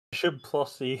Should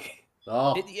Plusy.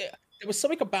 Oh. Yeah, there was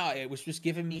something about it which was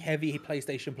giving me heavy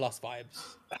PlayStation Plus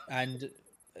vibes, and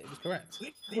it was correct.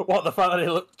 What, the fact that it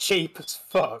looked cheap as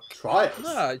fuck? Try it.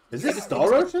 No, Is this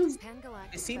Star Ocean?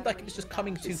 It seemed like it was just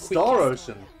coming too quick. Star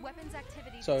Ocean.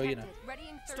 So, you know.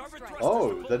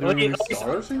 Oh, they're doing a new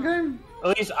Star Ocean game?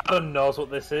 At least Adam knows what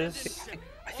this is.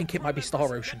 I think it might be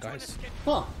Star Ocean, guys.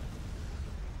 Huh.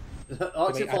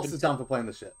 Arctic Adam- Fox is down for playing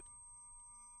the ship.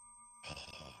 Oh,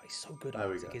 he's so good There at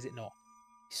we it, go. is it not?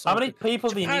 He's so How many good. people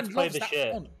do you need Japan to play loves the that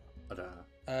shit? font. I don't know.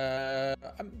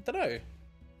 I don't know.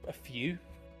 A few.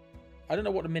 I don't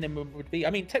know what the minimum would be. I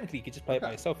mean, technically, you could just play it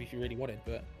by yourself if you really wanted,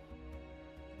 but...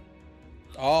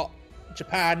 Oh,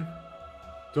 Japan.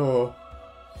 Duh.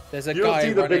 There's a You don't guy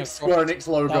see the running big Square Enix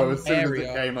logo some as soon as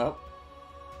area. it came up.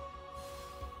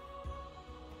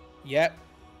 Yep.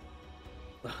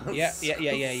 Yeah.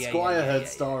 Squire heard yeah.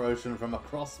 Star Ocean from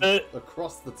across the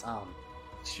town.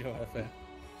 Sure, fair.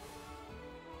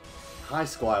 Hi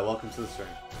Squire, welcome to the stream.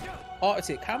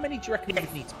 Arctic, how many do you reckon you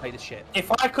would need to play the ship?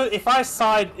 If I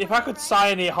could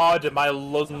sigh any harder, my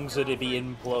lungs would be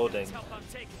imploding.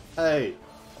 Hey,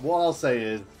 what I'll say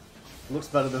is, it looks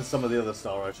better than some of the other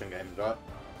Star Ocean games, right?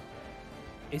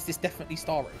 Is this definitely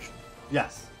Star Ocean?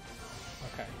 Yes.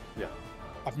 Okay. Yeah.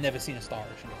 I've never seen a Star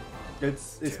Ocean.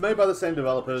 It's made by the same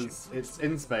developers. It's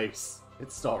in space.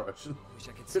 It's Star Ocean.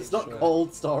 It's not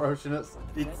called Star Ocean.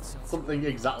 It's something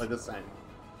exactly the same.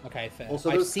 Okay, fair.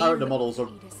 Also, those character models are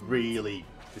really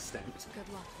distinct.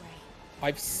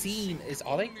 I've seen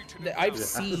I've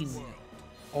seen.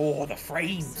 Oh, the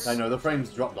frames. I know the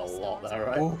frames dropped a lot there,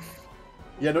 right? Oof.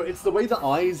 Yeah, no, it's the way the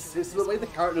eyes, it's the way the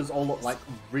characters all look like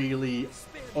really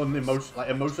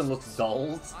emotionless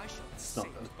dolls. It's not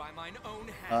good.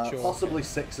 Sure, Possibly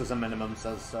 6 as a minimum,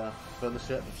 says for the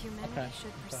ship. Okay.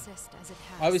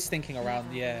 I was thinking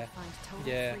around, yeah.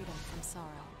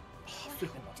 Should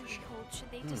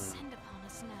they descend upon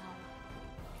us now?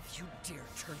 If you dare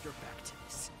turn your back to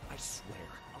this, I swear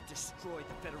I'll destroy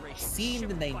the Federation. I've seen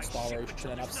the name Star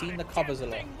Ocean and I've seen the covers a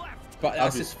lot, but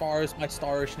that's as far as my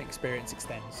Star Ocean experience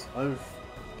extends. I've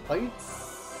played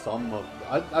some of.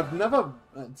 I've never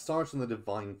Star Ocean: The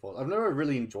Divine Force. I've never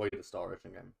really enjoyed a Star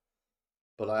Ocean game,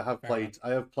 but I have played. I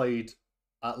have played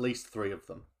at least 3 of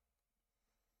them.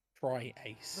 Try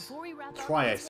Ace. Try Ace.